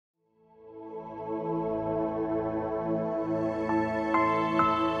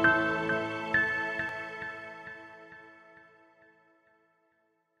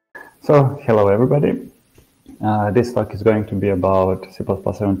Hello everybody. This talk is going to be about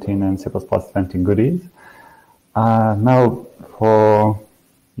C++17 and C++20 goodies. Now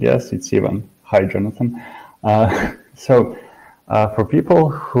yes, it's Ivan. Hi, Jonathan. For people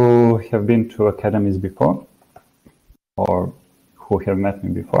who have been to academies before, or who have met me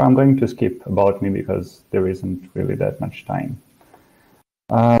before, I'm going to skip about me because there isn't really that much time.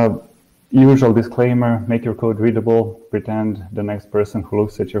 Usual disclaimer, make your code readable, pretend the next person who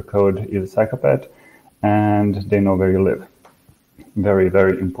looks at your code is a psychopath, and they know where you live. Very,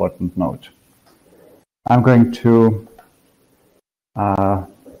 very important note. I'm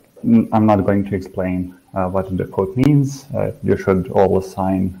not going to explain what the code means. You should all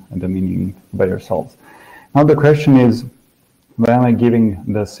assign the meaning by yourselves. Now the question is, why am I giving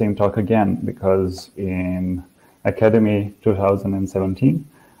the same talk again? Because in Academy 2017,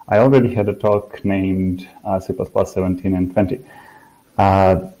 I already had a talk named C++17 and 20.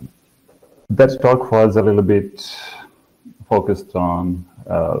 That talk was a little bit focused on,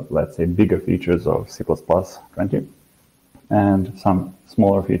 let's say, bigger features of C++20 and some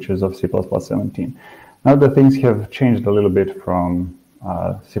smaller features of C++17. Now the things have changed a little bit from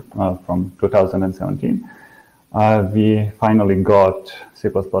 2017. We finally got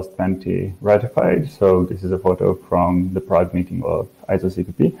C++20 ratified. So this is a photo from the Prague meeting of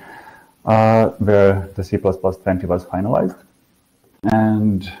ISO-CPP, where the C++20 was finalized.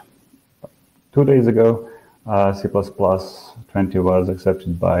 And 2 days ago, C++20 was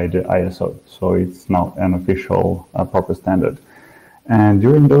accepted by the ISO. So it's now an official proper standard. And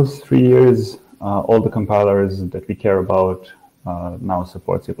during those 3 years, all the compilers that we care about now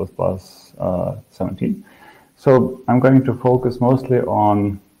support C++17. So I'm going to focus mostly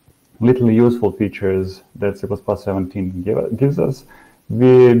on little useful features that C++17 gives us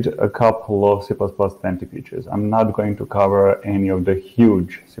with a couple of C++20 features. I'm not going to cover any of the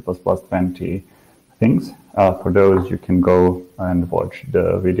huge C++20 things. For those, you can go and watch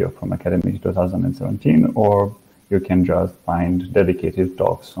the video from Academy 2017, or you can just find dedicated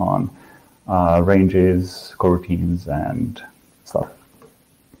talks on ranges, coroutines, and stuff.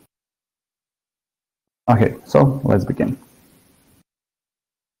 Okay, so let's begin.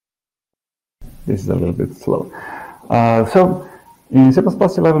 This is a little bit slow. So in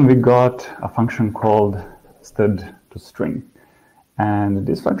C++11, we got a function called stud2string. And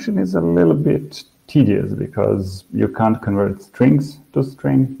this function is a little bit tedious because you can't convert strings to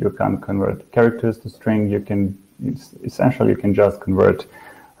string, you can't convert characters to string, essentially you can just convert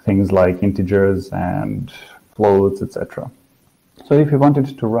things like integers and floats, etc. So if you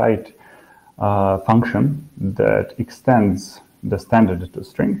wanted to write a function that extends the standard to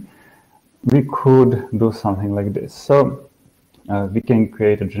string, we could do something like this. So we can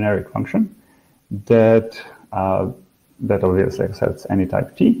create a generic function that obviously accepts any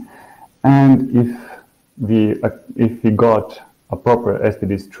type t, and if we got a proper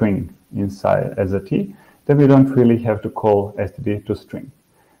std string inside as a t, then we don't really have to call std to string.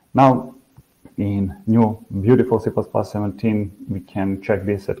 Now, in new beautiful C++17, we can check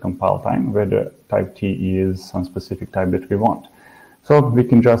this at compile time, whether type t is some specific type that we want. So we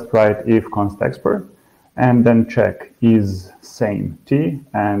can just write if const expr and then check is same t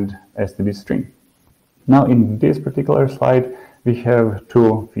and std string. Now in this particular slide, we have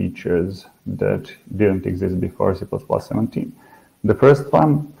two features that didn't exist before C++17. The first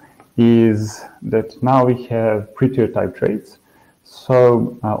one is that now we have prettier type traits.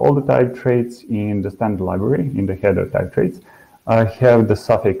 So all the type traits in the standard library, in the header type traits, have the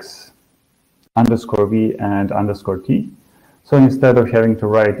suffix _v and _t. So instead of having to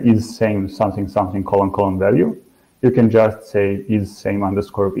write is same something something : value, you can just say is same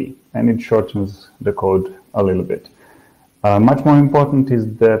 _v, and it shortens the code a little bit. Much more important is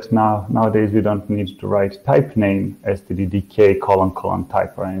that nowadays we don't need to write type name stddk :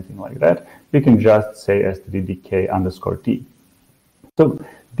 type or anything like that. We can just say stddk _t. So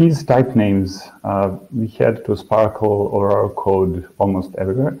these type names, we had to sparkle over our code almost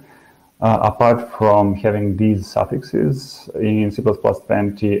everywhere. Apart from having these suffixes in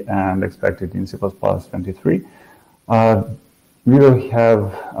C++20 and expected in C++23, we will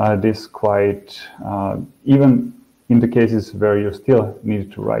have this quite, even in the cases where you still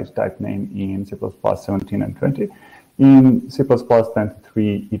need to write type name in C++17 and 20, in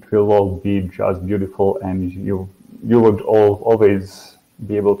C++23 it will all be just beautiful, and you would always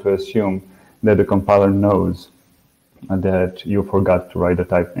be able to assume that the compiler knows that you forgot to write the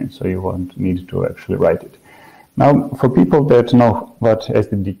type name, so you won't need to actually write it. Now, for people that know what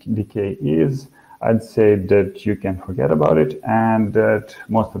stddk is, I'd say that you can forget about it, and that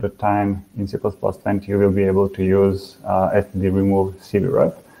most of the time in C++20 you will be able to use std remove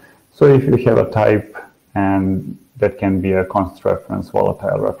cvref So if you have a type, and that can be a const reference,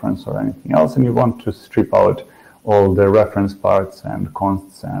 volatile reference, or anything else, and you want to strip out all the reference parts and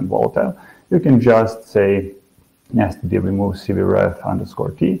consts and volatile, you can just say std remove cvref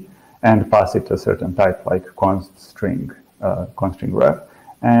underscore t and pass it a certain type like const string ref,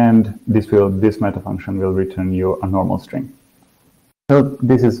 and this meta function will return you a normal string. So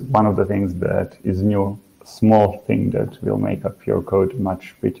this is one of the things that is new, small thing that will make up your code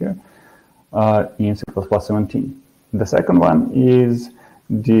much prettier in C++17. The second one is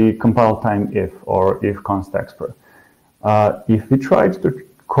the compile time if, or if const expr. If we tried to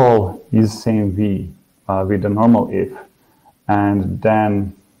call isSameV with a normal if, and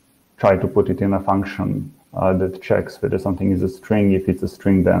then try to put it in a function that checks whether something is a string. If it's a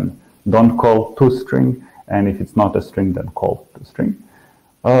string, then don't call toString, and if it's not a string, then call toString.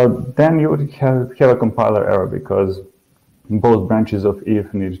 Then you would have a compiler error because both branches of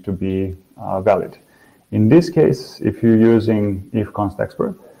if need to be valid. In this case, if you're using if const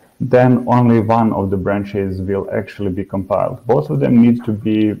expr, then only one of the branches will actually be compiled. Both of them need to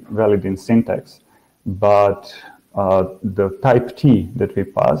be valid in syntax, but the type T that we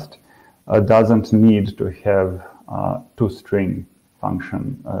passed doesn't need to have toString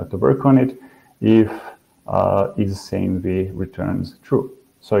function to work on it if isSameV returns true.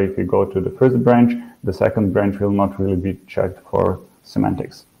 So if you go to the first branch, the second branch will not really be checked for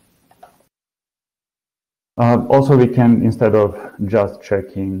semantics. Also, we can, instead of just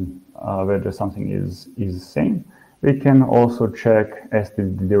checking whether something is same, we can also check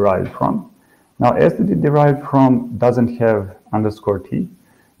std derived from. Now, std derived from doesn't have underscore t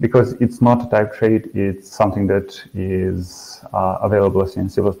because it's not a type trait. It's something that is available in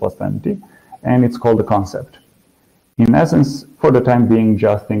C++20, and it's called a concept. In essence, for the time being,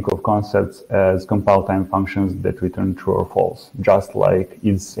 just think of concepts as compile time functions that return true or false, just like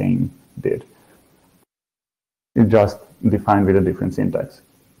isSame did. It's just defined with a different syntax.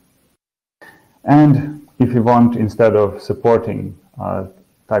 And if you want, instead of supporting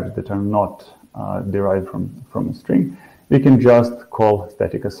types that are not derived from a string, we can just call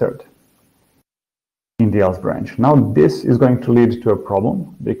static assert in the else branch. Now, this is going to lead to a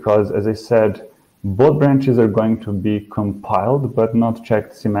problem because, as I said, both branches are going to be compiled but not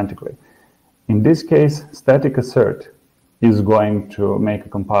checked semantically. In this case, static assert is going to make a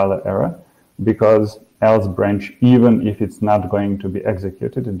compiler error because else branch, even if it's not going to be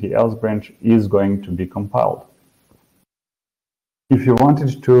executed, the else branch is going to be compiled. If you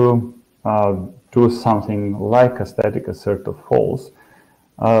wanted to do something like a static assert of false,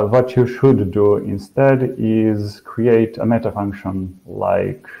 what you should do instead is create a meta function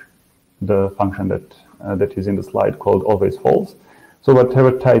like the function that is in the slide called always false. So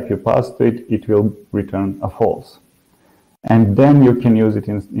whatever type you pass to it, it will return a false. And then you can use it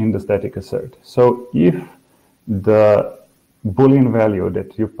in the static assert. So if the Boolean value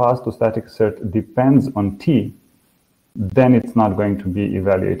that you pass to static assert depends on t, then it's not going to be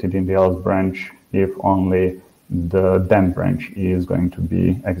evaluated in the else branch if only the then branch is going to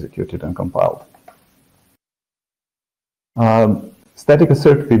be executed and compiled. Static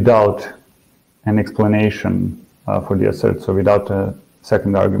assert without an explanation for the assert, so without a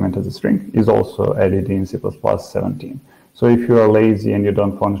second argument as a string, is also added in C++17. So if you are lazy and you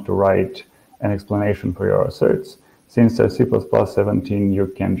don't want to write an explanation for your asserts, since it's C++17, you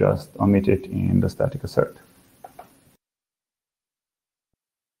can just omit it in the static assert.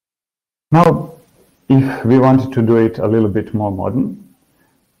 Now, if we wanted to do it a little bit more modern,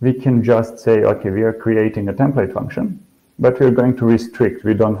 we can just say, okay, we are creating a template function, but we're going to restrict.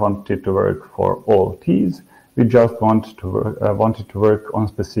 We don't want it to work for all t's. We just want it to work on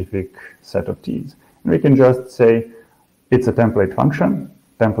specific set of t's. And we can just say it's a template function,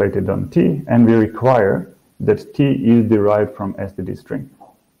 templated on t, and we require that t is derived from std string.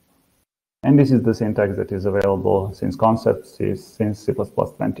 And this is the syntax that is available since concepts since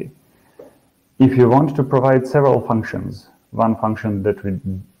C++20. If you want to provide several functions, one function that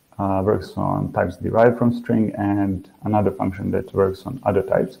works on types derived from string and another function that works on other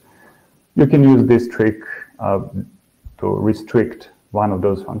types, you can use this trick to restrict one of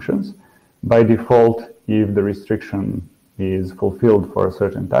those functions. By default, if the restriction is fulfilled for a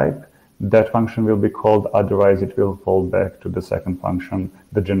certain type, that function will be called, otherwise it will fall back to the second function,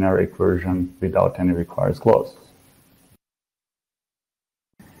 the generic version without any requires clause.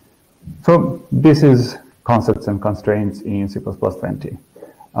 So this is concepts and constraints in C++20.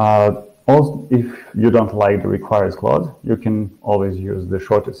 Also, if you don't like the requires clause, you can always use the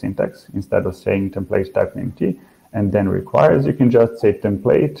shorter syntax. Instead of saying template type name t and then requires, you can just say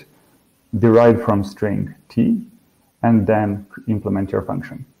template derived from string t and then implement your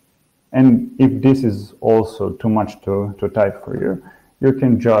function. And if this is also too much to type for you, you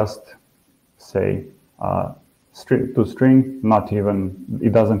can just say string, not even,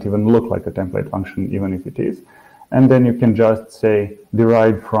 it doesn't even look like a template function, even if it is. And then you can just say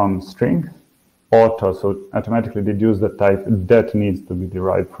derived from string, auto, so automatically deduce the type that needs to be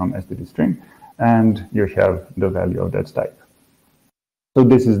derived from std string, and you have the value of that type. So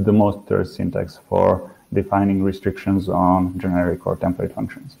this is the most terse syntax for defining restrictions on generic or template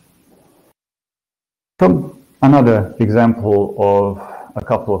functions. So another example of a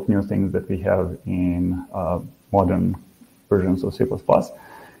couple of new things that we have in modern versions of C++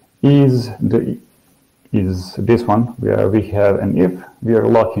 is this one, where we have an if, we are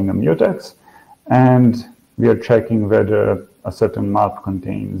locking a mutex, and we are checking whether a certain map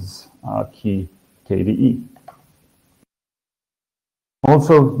contains key KDE.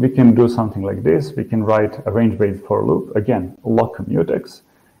 Also, we can do something like this. We can write a range-based for loop, again, lock a mutex,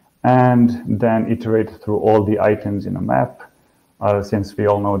 and then iterate through all the items in a map. Since we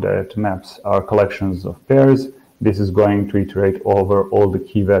all know that maps are collections of pairs, this is going to iterate over all the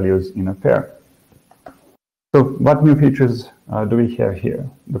key values in a pair. So what new features do we have here?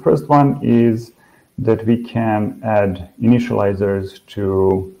 The first one is that we can add initializers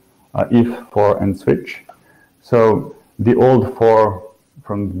to if, for, and switch. So the old for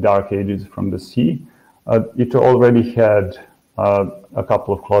from the dark ages from the C, it already had a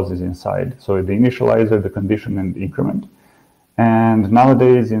couple of clauses inside. So the initializer, the condition, and the increment. And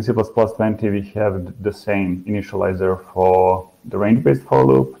nowadays in C++20 we have the same initializer for the range-based for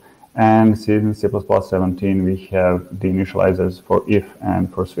loop, and in C++17 we have the initializers for if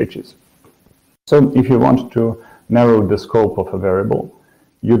and for switches. So if you want to narrow the scope of a variable,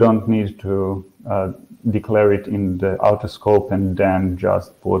 you don't need to declare it in the outer scope and then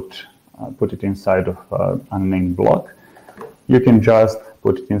just put it inside of an unnamed block. You can just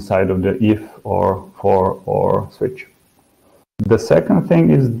put it inside of the if or for or switch. The second thing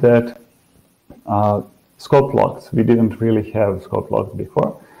is that scope locks. We didn't really have scope locks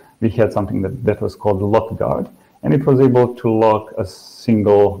before. We had something that was called lock guard, and it was able to lock a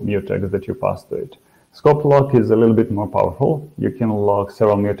single mutex that you pass to it. Scope lock is a little bit more powerful. You can lock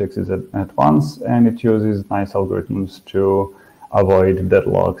several mutexes at once, and it uses nice algorithms to avoid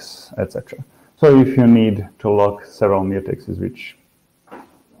deadlocks, etc. So if you need to lock several mutexes, which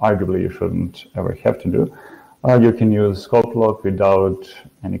arguably you shouldn't ever have to do, you can use scope lock without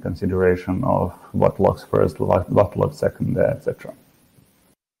any consideration of what locks first, what locks second, etc.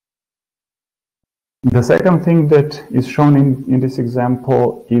 The second thing that is shown in this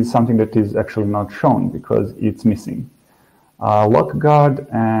example is something that is actually not shown because it's missing. Lock guard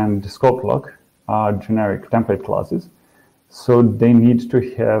and scope lock are generic template classes, so they need to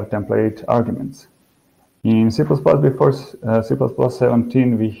have template arguments. In C++ before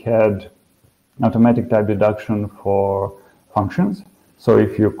C++17, we had automatic type deduction for functions. So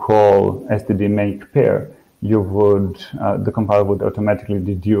if you call std make pair, you would the compiler would automatically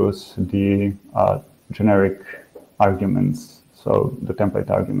deduce the generic arguments, so the template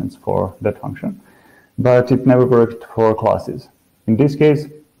arguments for that function. But it never worked for classes. In this case,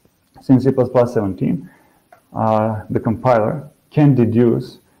 since C++17, the compiler can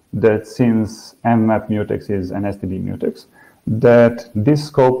deduce that since mmap mutex is an std mutex, that this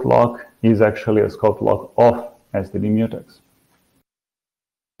scope lock is actually a scope lock of std mutex.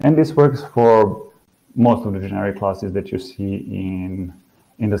 And this works for most of the generic classes that you see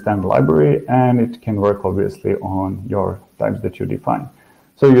in the standard library, and it can work obviously on your types that you define.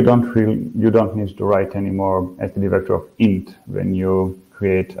 So you don't need to write any more std vector of int when you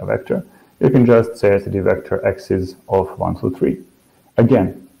create a vector. You can just say std vector axis of 1, 2, 3.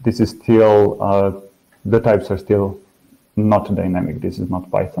 Again, this is still the types are still not dynamic. This is not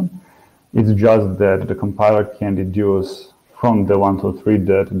Python. It's just that the compiler can deduce from the 1, 2, 3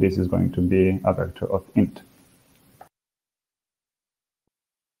 that this is going to be a vector of int.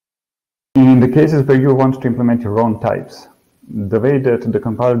 In the cases where you want to implement your own types, the way that the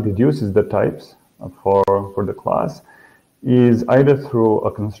compiler deduces the types for the class is either through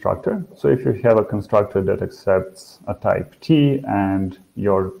a constructor. So if you have a constructor that accepts a type T and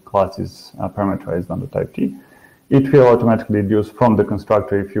your class is parameterized on the type T, it will automatically deduce from the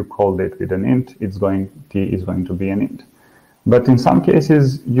constructor. If you call it with an int, T is going to be an int. But in some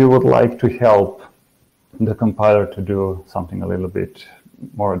cases, you would like to help the compiler to do something a little bit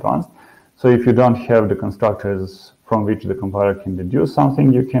more advanced. So if you don't have the constructors from which the compiler can deduce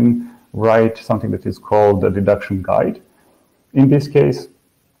something, you can write something that is called a deduction guide. In this case,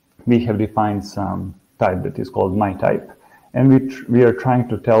 we have defined some type that is called myType, and we are trying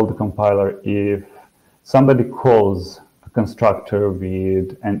to tell the compiler if somebody calls a constructor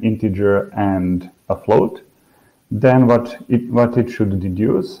with an integer and a float, then what it should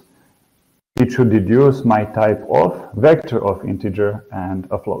deduce, it should deduce my type of vector of integer and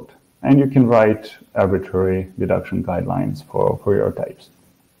a float. And you can write arbitrary deduction guidelines for your types.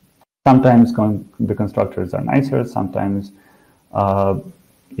 Sometimes the constructors are nicer, sometimes the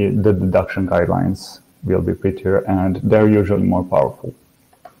deduction guidelines will be prettier, and they're usually more powerful.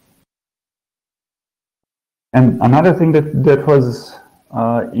 And another thing that was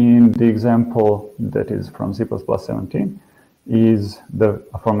in the example that is from C++17 is the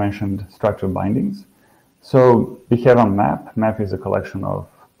aforementioned structure bindings. So we have a map. Map is a collection of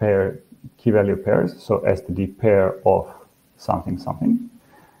key value pairs, so STD pair of something something.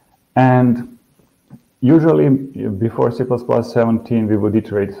 And usually before C++17 we would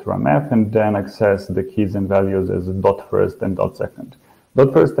iterate through a map and then access the keys and values as dot first and dot second.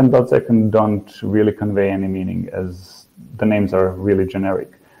 Dot first and dot second don't really convey any meaning, as the names are really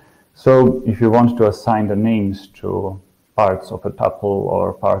generic. So if you want to assign the names to parts of a tuple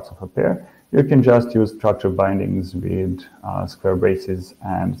or parts of a pair, you can just use structure bindings with square braces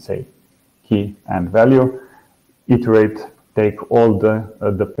and say key and value, iterate, take all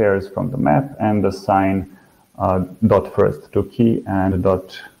the pairs from the map and assign dot first to key and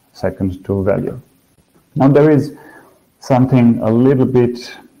dot second to value. Now there is something a little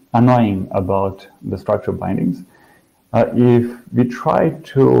bit annoying about the structure bindings. If we try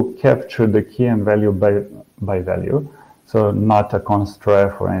to capture the key and value by value, so not a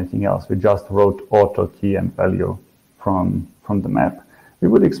constref or anything else, we just wrote auto key and value from the map, we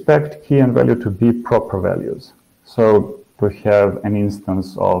would expect key and value to be proper values. So to have an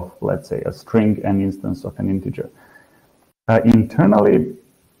instance of, let's say, a string, an instance of an integer. Internally,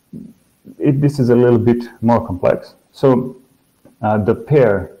 this is a little bit more complex. So the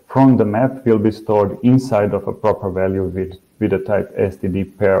pair from the map will be stored inside of a proper value with a type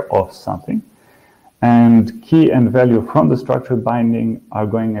std pair of something. And key and value from the structured binding are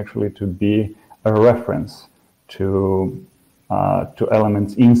going actually to be a reference to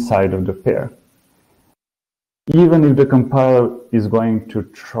elements inside of the pair. Even if the compiler is going to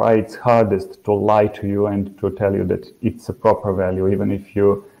try its hardest to lie to you and to tell you that it's a proper value, even if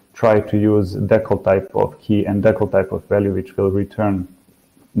you try to use decal type of key and decal type of value, which will return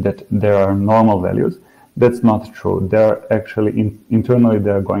that there are normal values, that's not true. They're actually, internally,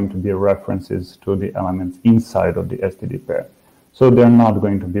 there are going to be references to the elements inside of the std pair. So they're not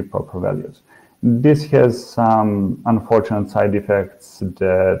going to be proper values. This has some unfortunate side effects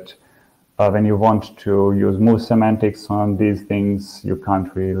that when you want to use more semantics on these things, you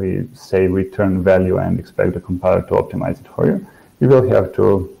can't really say return value and expect the compiler to optimize it for you. You will have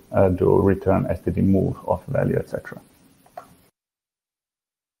to do return std move of value, etc.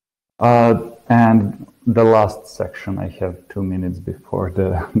 And the last section, I have 2 minutes before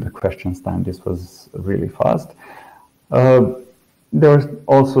the questions time. This was really fast. There are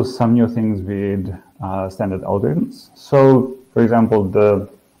also some new things with standard algorithms. So, for example, the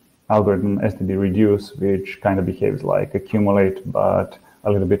algorithm std reduce, which kind of behaves like accumulate, but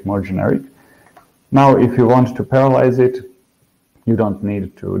a little bit more generic. Now, if you want to parallelize it, you don't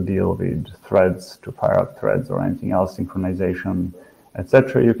need to deal with threads to fire up threads or anything else, synchronization,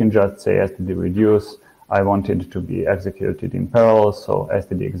 etc. You can just say std reduce. I want it to be executed in parallel, so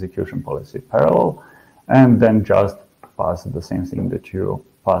std execution policy parallel, and then just pass the same thing that you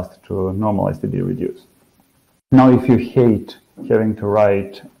passed to normal std reduce. Now, if you hate having to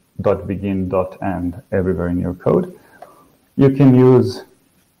write .begin, .end everywhere in your code, you can use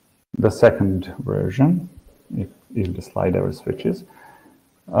the second version, if the slide ever switches.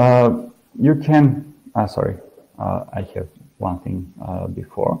 You can, I have one thing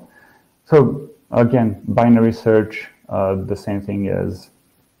before. So again, binary search, the same thing as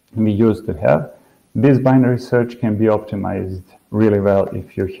we used to have. This binary search can be optimized really well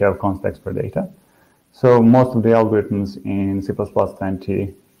if you have context per data. So most of the algorithms in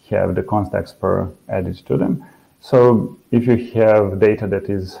C++20 have the context per added to them. So if you have data that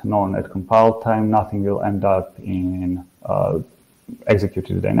is known at compile time, nothing will end up in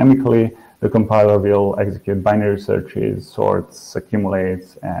executed dynamically. The compiler will execute binary searches, sorts,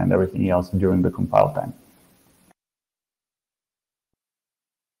 accumulates, and everything else during the compile time.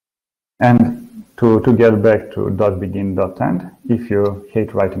 And to get back to .begin, .end, if you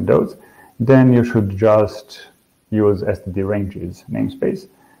hate writing those, then you should just use std ranges namespace.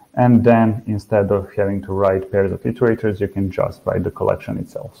 And then instead of having to write pairs of iterators, you can just write the collection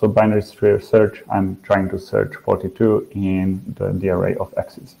itself. So binary search, I'm trying to search 42 in the array of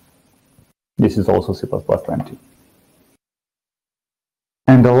x's. This is also C++20.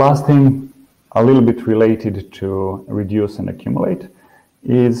 And the last thing a little bit related to reduce and accumulate,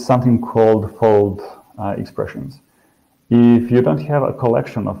 is something called fold expressions. If you don't have a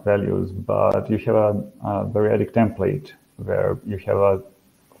collection of values, but you have a periodic template where you have a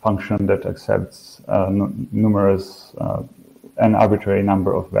function that accepts numerous, an arbitrary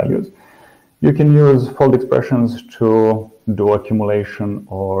number of values, you can use fold expressions to do accumulation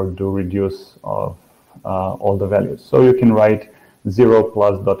or do reduce of all the values. So you can write 0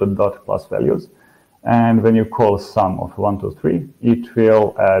 plus dot dot dot plus values, and when you call sum of 1, 2, 3, it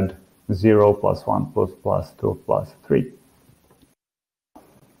will add 0 plus 1 plus 2 plus 3.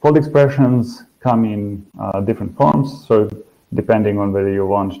 Fold expressions come in different forms, so depending on whether you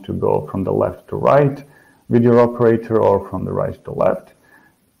want to go from the left to right with your operator or from the right to left.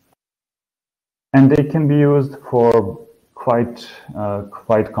 And they can be used for quite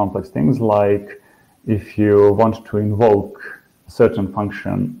complex things, like if you want to invoke a certain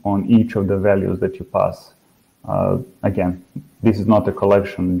function on each of the values that you pass. Again, this is not a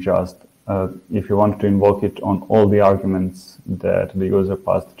collection, just if you want to invoke it on all the arguments that the user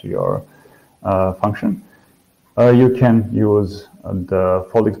passed to your function, you can use the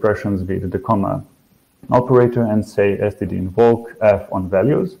fold expressions with the comma operator and say std invoke f on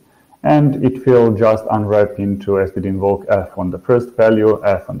values, and it will just unwrap into std invoke f on the first value,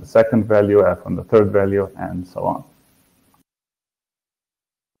 f on the second value, f on the third value, and so on.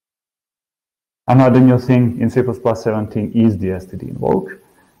 Another new thing in C++ 17 is the std invoke,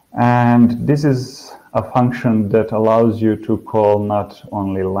 and this is a function that allows you to call not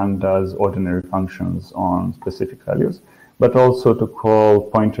only lambdas, ordinary functions on specific values, but also to call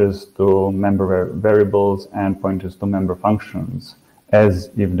pointers to member variables and pointers to member functions as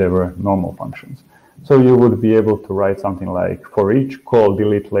if they were normal functions. So you would be able to write something like for each call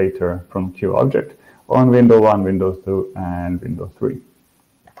delete later from QObject on window 1, window 2, and window 3.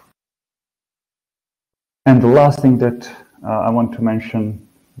 And the last thing that I want to mention,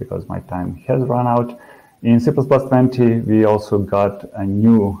 because my time has run out, in C++ 20 we also got a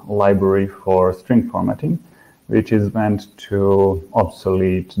new library for string formatting, which is meant to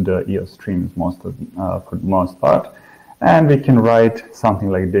obsolete the EOS streams for the most part. And we can write something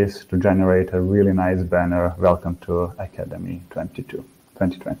like this to generate a really nice banner, welcome to Akademy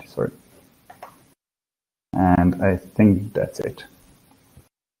 2020, sorry. And I think that's it.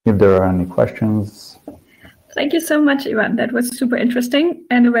 If there are any questions. Thank you so much, Ivan. That was super interesting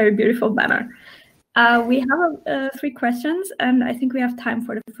and a very beautiful banner. We have 3 questions, and I think we have time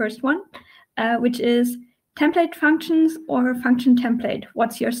for the first one, which is template functions or function template.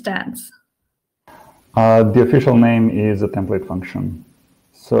 What's your stance? The official name is a template function.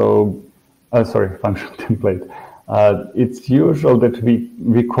 So, sorry, function template. It's usual that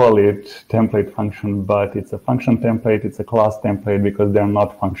we call it template function, but it's a function template, it's a class template because they're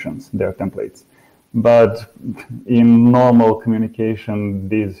not functions, they're templates. But in normal communication,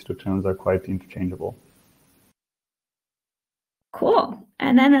 these two terms are quite interchangeable. Cool.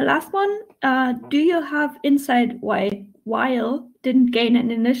 And then the last one, do you have insight why while didn't gain an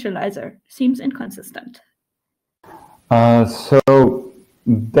initializer? Seems inconsistent. So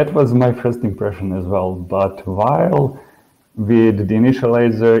that was my first impression as well, but while with the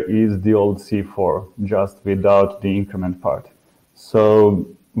initializer is the old C4, just without the increment part. So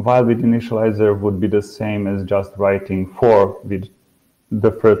while with initializer would be the same as just writing for with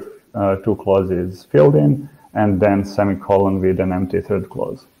the first 2 clauses filled in, and then semicolon with an empty third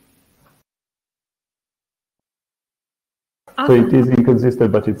clause. Awesome. So it is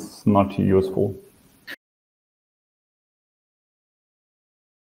inconsistent, but it's not useful.